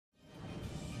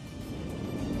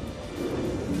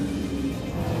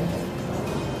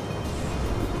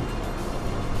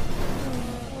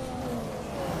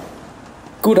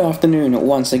Good afternoon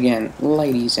once again,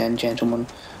 ladies and gentlemen.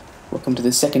 Welcome to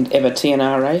the second ever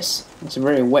TNR race. It's a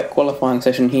very wet qualifying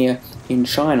session here in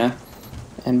China,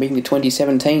 and being the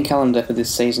 2017 calendar for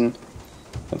this season,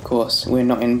 of course, we're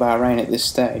not in Bahrain at this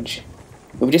stage.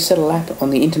 We've just set a lap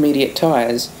on the intermediate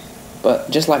tyres, but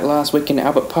just like last week in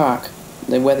Albert Park,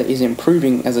 the weather is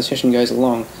improving as the session goes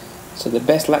along, so the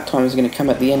best lap time is going to come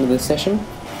at the end of the session,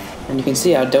 and you can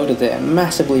see our delta there,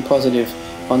 massively positive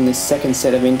on this second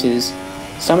set of inters.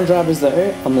 Some drivers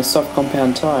though, on the soft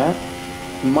compound tyre,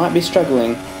 might be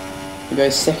struggling to go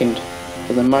second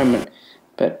for the moment,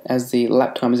 but as the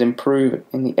lap times improve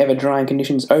in the ever drying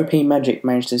conditions, OP Magic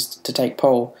manages to take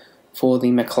pole for the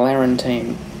McLaren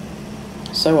team.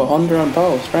 So a Honda on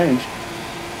pole, strange.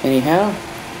 Anyhow,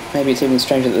 maybe it's even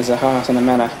stranger that there's a Haas and a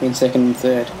Manor in second and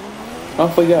third.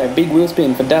 Off we go, big wheel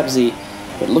spin for Dubzzy.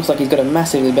 It looks like he's got a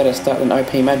massively better start than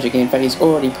OP Magic, and in fact he's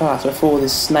already passed before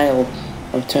this snail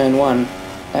of turn 1.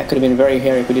 That could have been very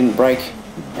hairy if we didn't brake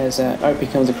as OP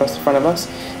comes across the front of us,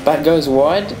 but goes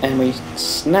wide and we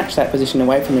snatch that position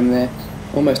away from him there,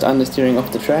 almost understeering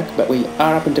off the track, but we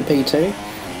are up into P2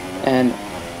 and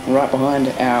right behind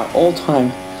our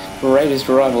all-time greatest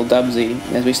rival Dubzzy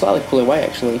as we slightly pull away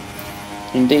actually.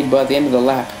 Indeed, by the end of the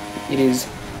lap it is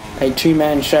a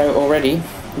two-man show already.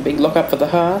 A big lock-up for the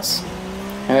Haas.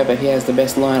 However, he has the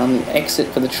best line on the exit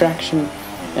for the traction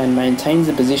and maintains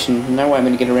the position. No way I'm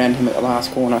going to get around him at the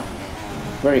last corner.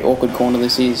 Very awkward corner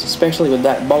this is, especially with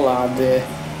that bollard there.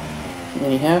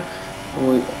 Anyhow,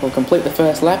 we'll complete the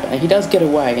first lap, and he does get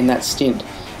away in that stint.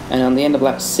 And on the end of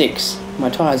lap 6, my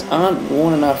tyres aren't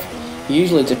worn enough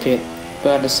usually to pit,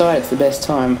 but I decide it's the best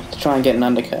time to try and get an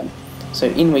undercut. So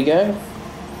in we go,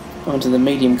 onto the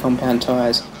medium compound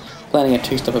tyres, planning a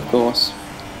two-stop of course.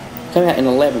 Come out in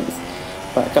 11th.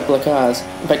 But a couple of cars,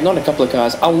 in fact not a couple of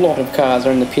cars, a lot of cars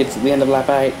are in the pits at the end of lap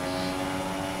 8.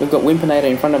 We've got Wimpinator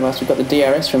in front of us, we've got the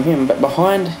DRS from him, but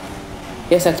behind,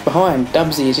 yes that's behind,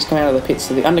 Dubzzy has just come out of the pits,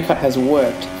 so the undercut has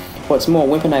worked. What's more,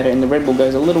 Wimpinator in the Red Bull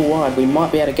goes a little wide, we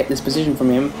might be able to get this position from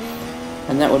him,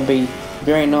 and that would be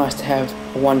very nice to have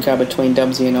one car between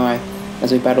Dubzzy and I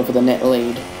as we battle for the net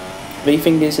lead.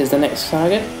 V-Fingers is the next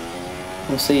target,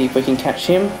 we'll see if we can catch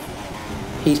him.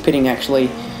 He's pitting actually,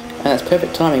 and that's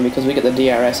perfect timing because we get the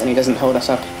DRS and he doesn't hold us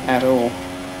up at all.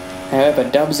 However,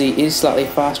 Dubzzy is slightly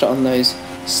faster on those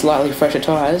slightly fresher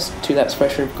tyres, 2 laps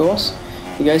fresher of course.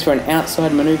 He goes for an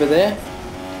outside manoeuvre there.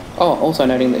 Oh, also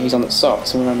noting that he's on the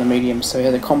softs and we're on the mediums, so he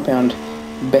has a compound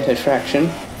better traction.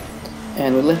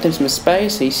 And we left him some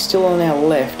space, he's still on our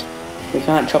left. We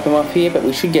can't chop him off here, but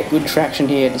we should get good traction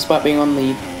here despite being on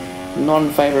the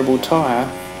non-favourable tyre.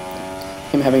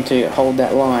 Him having to hold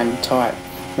that line tight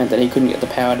meant that he couldn't get the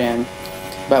power down.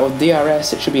 But with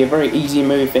DRS it should be a very easy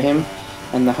move for him,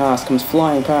 and the Haas comes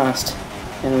flying past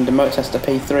and demotes us to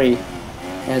P3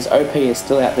 as OP is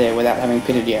still out there without having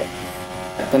pitted yet.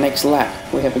 At the next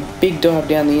lap we have a big dive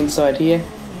down the inside here.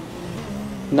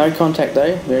 No contact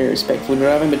though, very respectful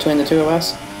driving between the two of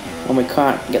us, and we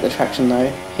can't get the traction though.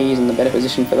 He's in the better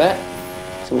position for that,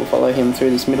 so we'll follow him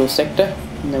through this middle sector.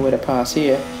 Nowhere to pass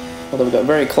here, although we got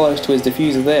very close to his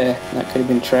diffuser there, and that could have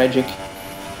been tragic.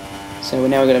 So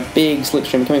now we've got a big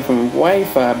slipstream coming from way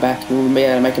far back. Will we be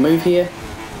able to make a move here?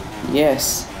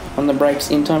 Yes. On the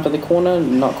brakes in time for the corner?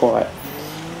 Not quite.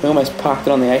 We almost parked it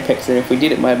on the apex there. If we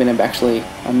did, it might have been actually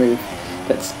a move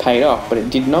that's paid off, but it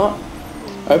did not.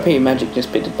 OP Magic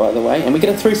just pitted, by the way, and we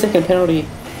get a 3-second penalty.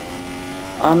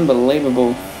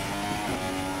 Unbelievable.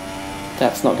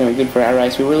 That's not going to be good for our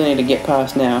race. We really need to get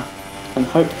past now and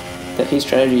hope that his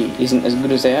strategy isn't as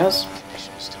good as ours.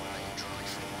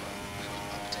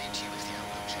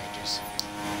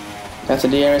 That's a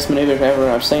DRS manoeuvre if ever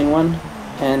I've seen one,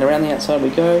 and around the outside we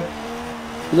go.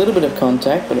 A little bit of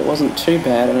contact, but it wasn't too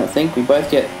bad, I don't think. We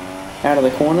both get out of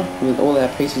the corner with all our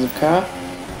pieces of car,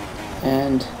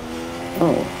 and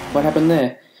oh, what happened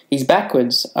there? He's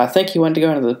backwards. I think he wanted to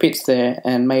go into the pits there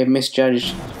and may have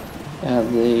misjudged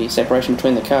the separation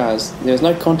between the cars. There was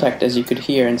no contact as you could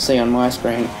hear and see on my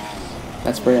screen.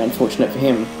 That's very unfortunate for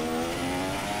him.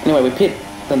 Anyway, we pit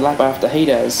the lap after he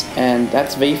does, and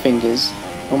that's V-Fingers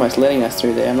almost letting us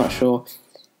through there. I'm not sure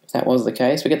if that was the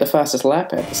case. We get the fastest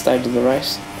lap at the stage of the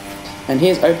race. And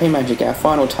here's OP Magic, our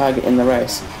final target in the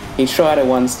race. He tried a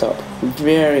one-stop.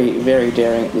 Very, very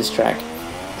daring at this track.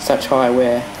 Such high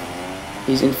wear.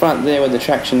 He's in front there with the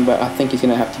traction, but I think he's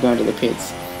going to have to go into the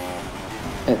pits.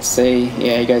 Let's see.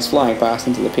 Yeah, he goes flying past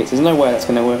into the pits. There's no way that's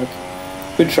going to work.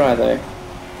 Good try, though.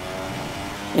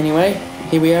 Anyway,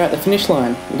 here we are at the finish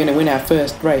line. We're going to win our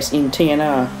first race in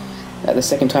TNR at the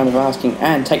second time of asking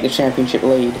and take the championship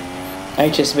lead.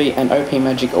 HSV and OP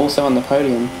Magic also on the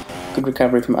podium. Good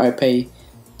recovery from OP.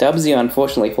 Dubzzy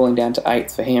unfortunately falling down to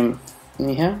 8th for him.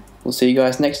 Anyhow, we'll see you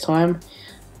guys next time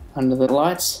under the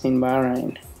lights in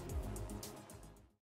Bahrain.